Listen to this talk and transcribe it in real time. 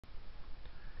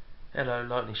Hello,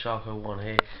 Lightning Sharko 1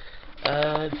 here.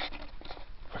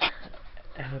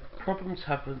 Problems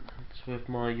happened with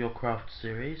my Yourcraft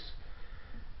series.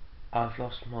 I've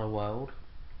lost my world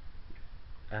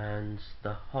and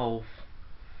the whole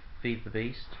Feed the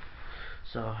Beast,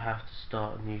 so I have to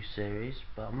start a new series,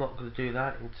 but I'm not going to do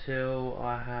that until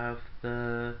I have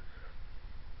the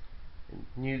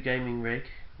new gaming rig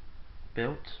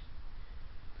built.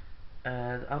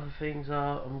 Other things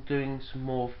are I'm doing some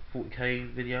more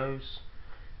 40k videos.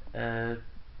 I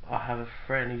have a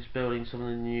friend who's building some of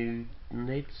the new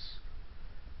NIDs,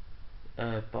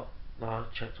 but I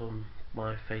checked on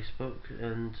my Facebook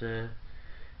and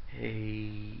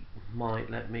he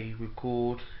might let me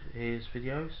record his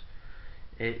videos.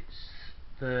 It's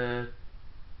the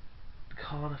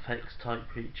Carnifex type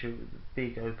creature with the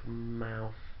big open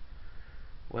mouth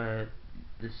where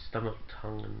the stomach,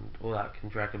 tongue and all that can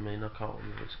drag him in. I can't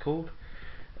remember what it's called.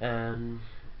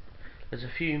 There's a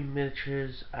few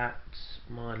miniatures at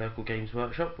my local games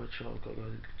workshop which I've got to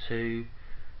go to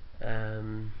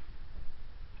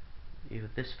either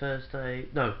this Thursday,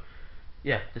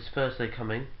 this Thursday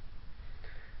coming,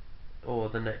 or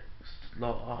the next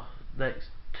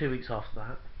 2 weeks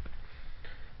after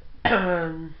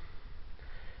that.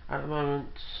 At the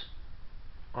moment,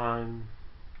 I'm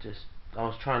I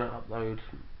was trying to upload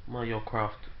my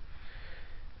Yourcraft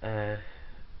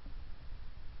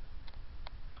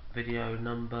video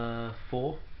number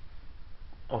 4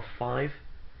 of 5,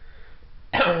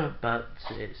 but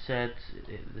it said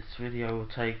this video will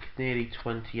take nearly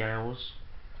 20 hours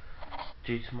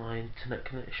due to my internet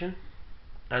connection,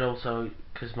 and also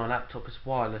because my laptop is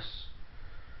wireless,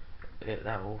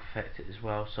 that will affect it as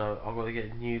well. So I've got to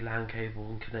get a new LAN cable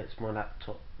and connect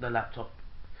the laptop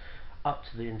up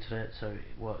to the internet so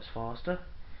it works faster.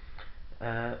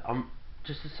 I'm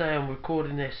just to say I'm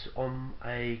recording this on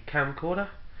a camcorder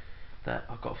that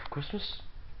I got for Christmas.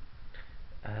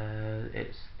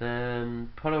 It's the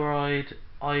Polaroid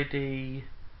ID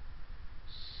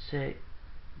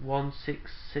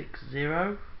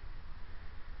 1660.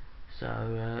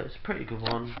 So it's a pretty good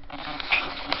one.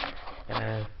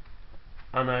 I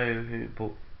know who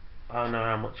bought. I know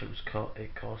how much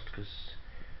it cost because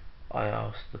I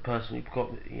asked the person who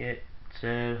got it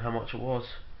how much it was,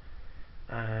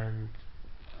 and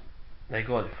they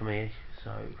got it for me.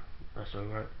 So that's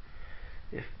alright.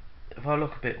 If I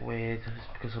look a bit weird, it's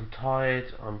because I'm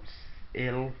tired. I'm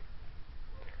ill.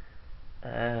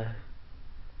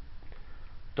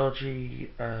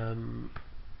 Dodgy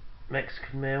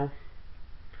Mexican meal,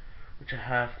 which I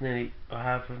have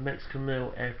a Mexican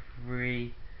meal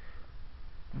every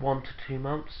 1 to 2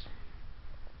 months,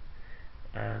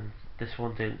 and this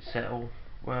one didn't settle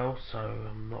well, so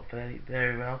I'm not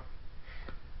very well.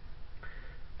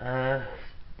 Let's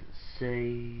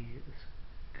see.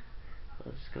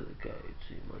 I'm just gonna go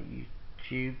to my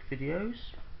YouTube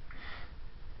videos.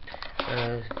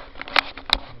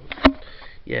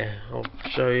 Yeah, I'll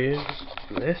show you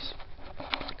this.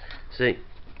 See,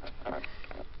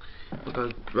 I'll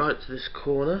go right to this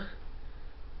corner.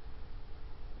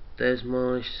 There's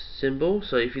my symbol,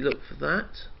 so if you look for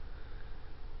that,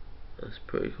 that's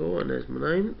pretty cool, and there's my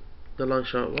name, the Line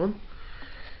Shark 1.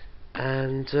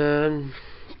 And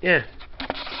yeah,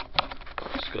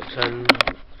 just got to turn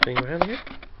the thing around here.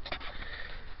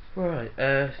 Right,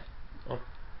 I'm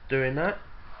doing that.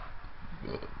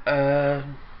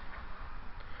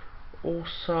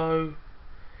 Also,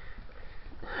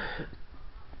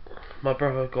 my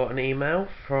brother got an email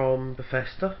from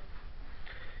Bethesda.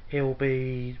 He'll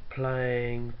be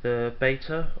playing the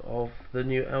beta of the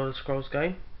new Elder Scrolls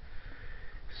game,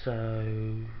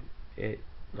 so I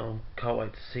can't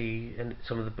wait to see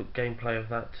some of the gameplay of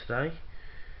that today.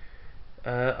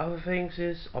 Other things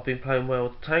is I've been playing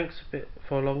World of Tanks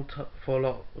for a lot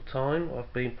of time.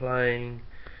 I've been playing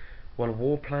World of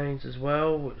Warplanes as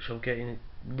well, which I'm getting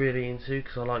really into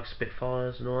because I like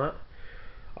Spitfires and all that.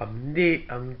 I'm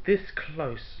this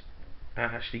close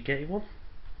at actually getting one.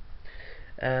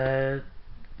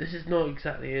 This is not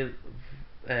exactly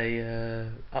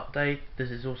a update. This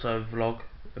is also a vlog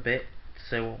a bit to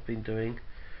say what I've been doing.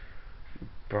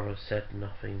 Brother said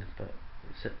nothing, but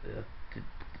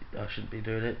I shouldn't be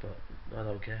doing it, but I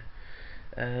don't care.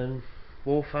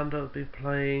 War Thunder I've been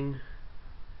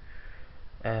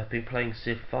playing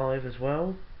Civ 5 as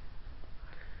well.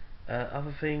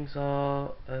 Other things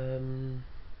are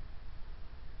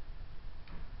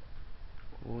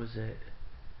what was it?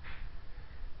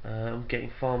 I'm getting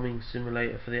Farming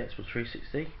Simulator for the Xbox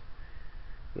 360,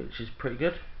 which is pretty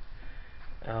good.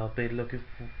 I'll be looking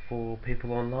for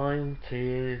people online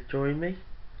to join me.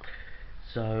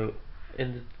 So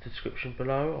in the description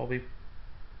below, I'll be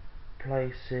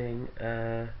placing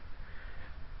a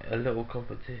little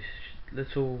competition,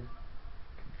 little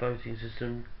voting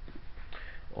system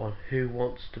on who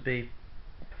wants to be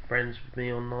friends with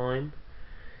me online.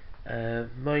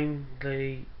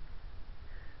 Mainly,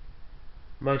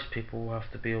 most people will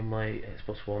have to be on my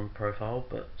Xbox One profile,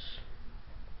 but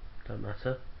don't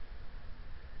matter.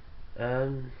 I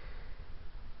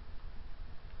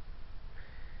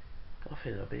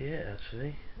think that'll be it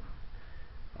actually.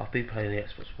 I've been playing the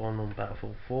Xbox One on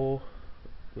Battlefield 4.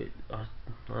 I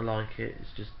like it.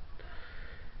 It's just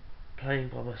playing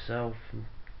by myself and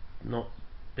not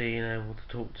being able to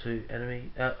talk to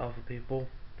other people,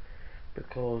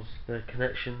 because the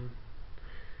connection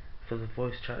for the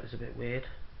voice chat is a bit weird.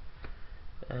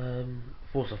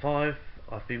 Forza 5,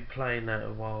 I've been playing that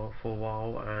for a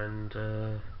while,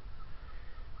 and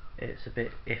it's a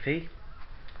bit iffy,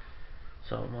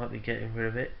 so I might be getting rid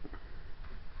of it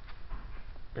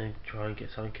and try and get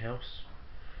something else.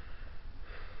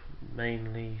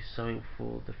 Mainly something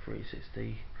for the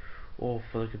 360 or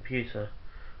for the computer.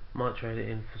 Might trade it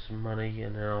in for some money,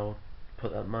 and then I'll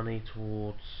put that money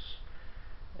towards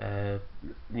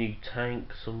new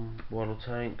tanks, some model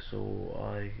tanks, or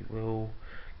I will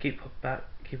keep it back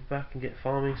and get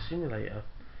Farming Simulator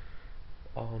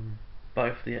on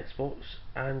both the Xbox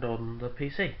and on the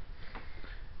PC.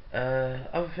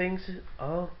 Other things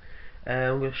are,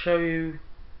 I'm going to show you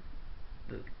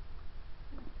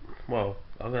I'm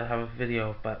going to have a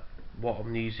video about what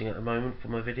I'm using at the moment for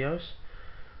my videos,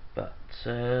 but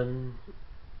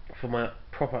for my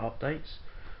proper updates.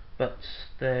 But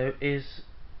there is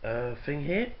a thing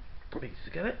here. Let me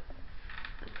just get it.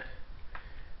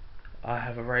 I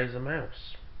have a Razer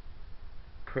mouse.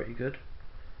 Pretty good.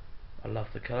 I love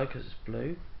the colour because it's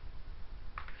blue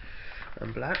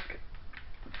and black.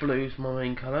 Blue's my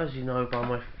main colour, as you know by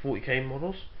my 40k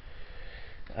models.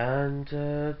 And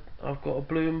I've got a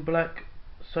blue and black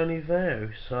Sony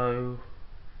Vaio, so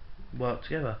work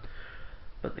together.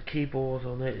 But the keyboard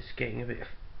on it is getting a bit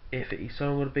iffy, so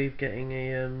I'm going to be getting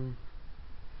a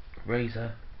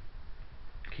Razer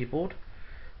keyboard.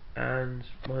 And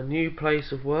my new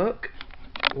place of work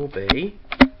will be,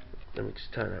 let me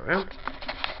just turn that around,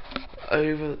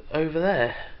 over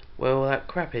there, where all that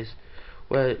crap is.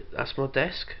 That's my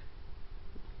desk,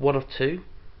 one of two.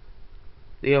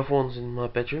 The other one's in my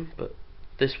bedroom, but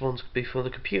this one's be for the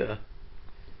computer,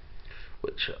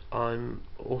 which I'm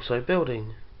also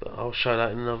building, but I'll show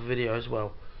that in another video as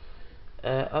well.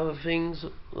 Other things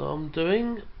that I'm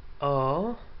doing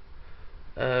are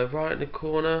right in the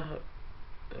corner.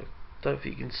 I don't know if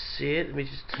you can see it. Let me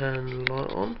just turn the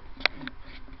light on.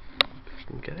 If I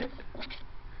can get it.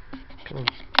 Come on.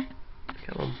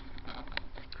 Come on.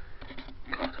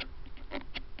 God.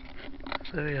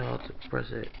 Very hard to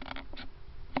press it.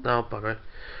 No, bugger.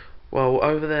 Well,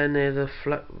 over there near the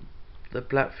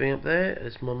black thing up there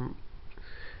is my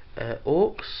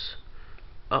Orcs.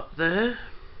 Up there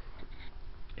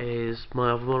is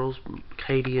my other models,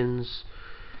 Cadian's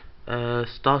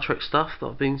Star Trek stuff that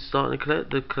I've been starting to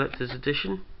collect, the collector's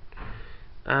edition,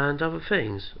 and other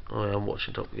things. I am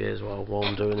watching Top Gear as well while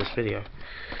I'm doing this video.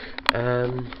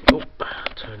 Turn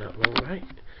that wrong way.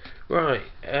 Right,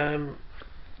 and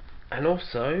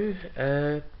also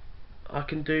I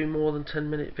can do more than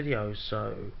 10-minute videos,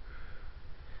 so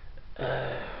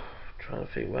trying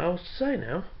to think what else to say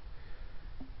now.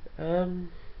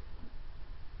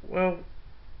 Well,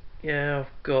 yeah,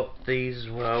 I've got these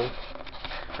as well.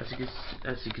 As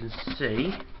you can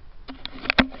see,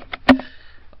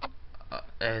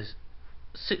 there's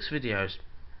 6 videos,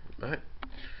 right?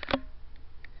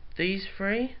 These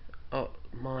 3 are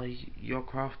my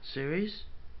Yogcraft series.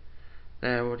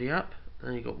 They're already up.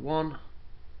 Then you got 1,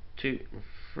 2, and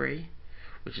 3,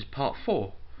 which is part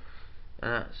 4,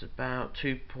 and that's about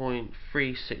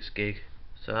 2.36 gig.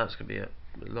 So that's gonna be a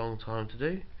long time to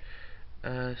do.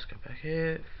 Let's go back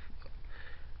here.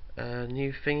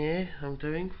 New thing here I'm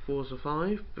doing, Forza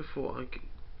 5, before I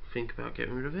think about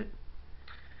getting rid of it.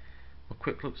 My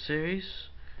quick look series,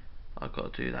 I've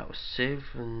got to do that with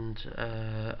Civ and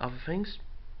other things.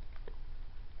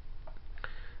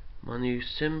 My new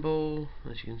symbol,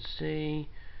 as you can see,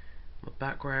 my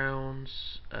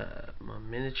backgrounds, my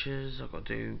miniatures, I've got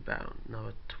to do about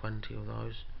another 20 of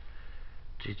those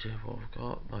due to what I've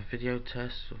got. My video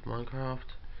tests of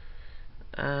Minecraft,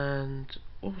 and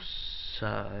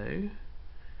also,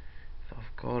 if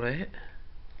I've got it,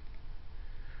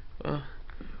 one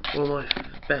of my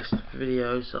best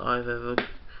videos that I've ever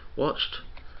watched.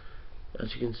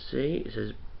 As you can see, it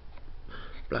says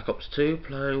Black Ops 2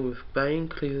 playing with Bane,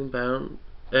 Cleveland Brown,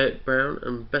 Eric Brown,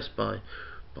 and Best Buy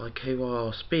by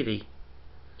KYR Speedy.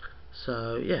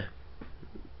 So yeah,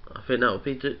 I think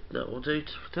think that will do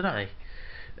for today.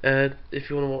 If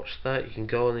you want to watch that, you can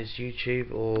go on his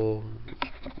YouTube or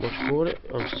what you call it.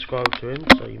 I'm subscribed to him,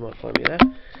 so you might find me there.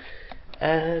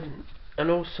 And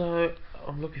also,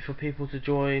 I'm looking for people to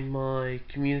join my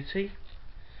community.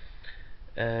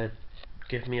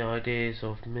 Give me ideas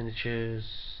of miniatures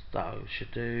that I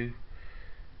should do.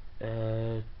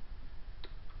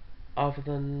 Other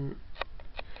than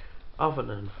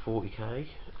 40k,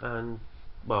 and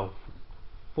well,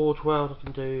 Forge World I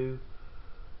can do.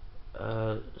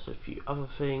 There's a few other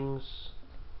things.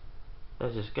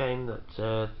 There's this game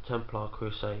that Templar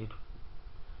Crusade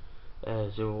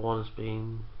 01's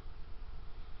been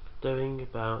doing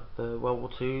about the World War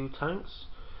II tanks,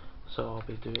 so I'll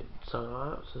be doing some of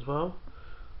that as well.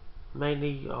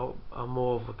 Mainly I'm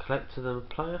more of a collector than a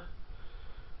player,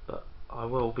 but I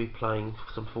will be playing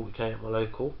some 40k at my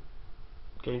local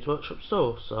Games Workshop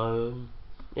store, so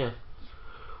yeah.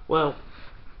 Well,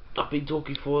 I've been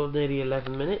talking for nearly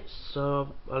 11 minutes,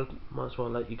 so I might as well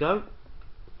let you go.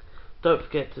 Don't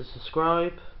forget to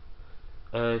subscribe,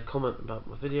 comment about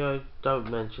my video.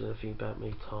 Don't mention anything about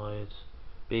me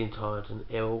being tired and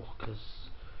ill, because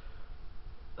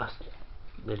that's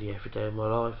nearly every day of my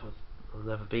life. I've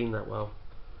never been that well.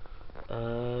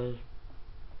 And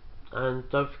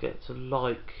don't forget to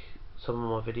like some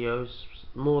of my videos.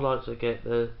 More likes I get,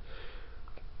 the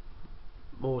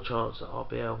more chance that I'll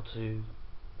be able to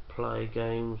play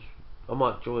games. I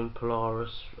might join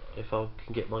Polaris if I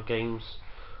can get my games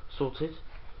sorted.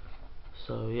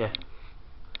 So yeah,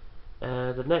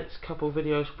 the next couple of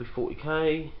videos will be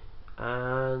 40k,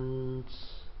 and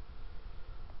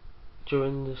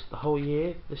during the whole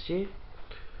year, this year,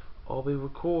 I'll be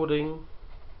recording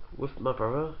with my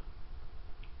brother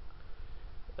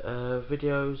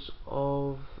videos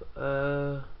of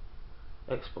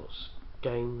Xbox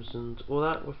games and all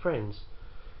that with friends.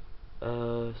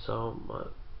 So I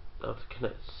might have to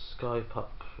connect Skype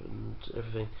up and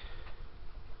everything.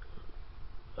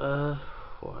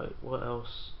 What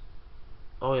else?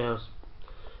 Oh yeah,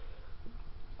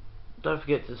 don't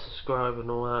forget to subscribe and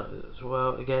all that as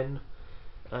well again.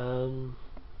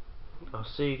 I'll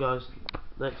see you guys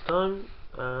next time,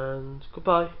 and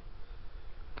goodbye.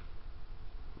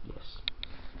 Yes.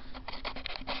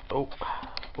 Oh.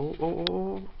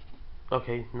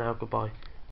 Okay, now goodbye.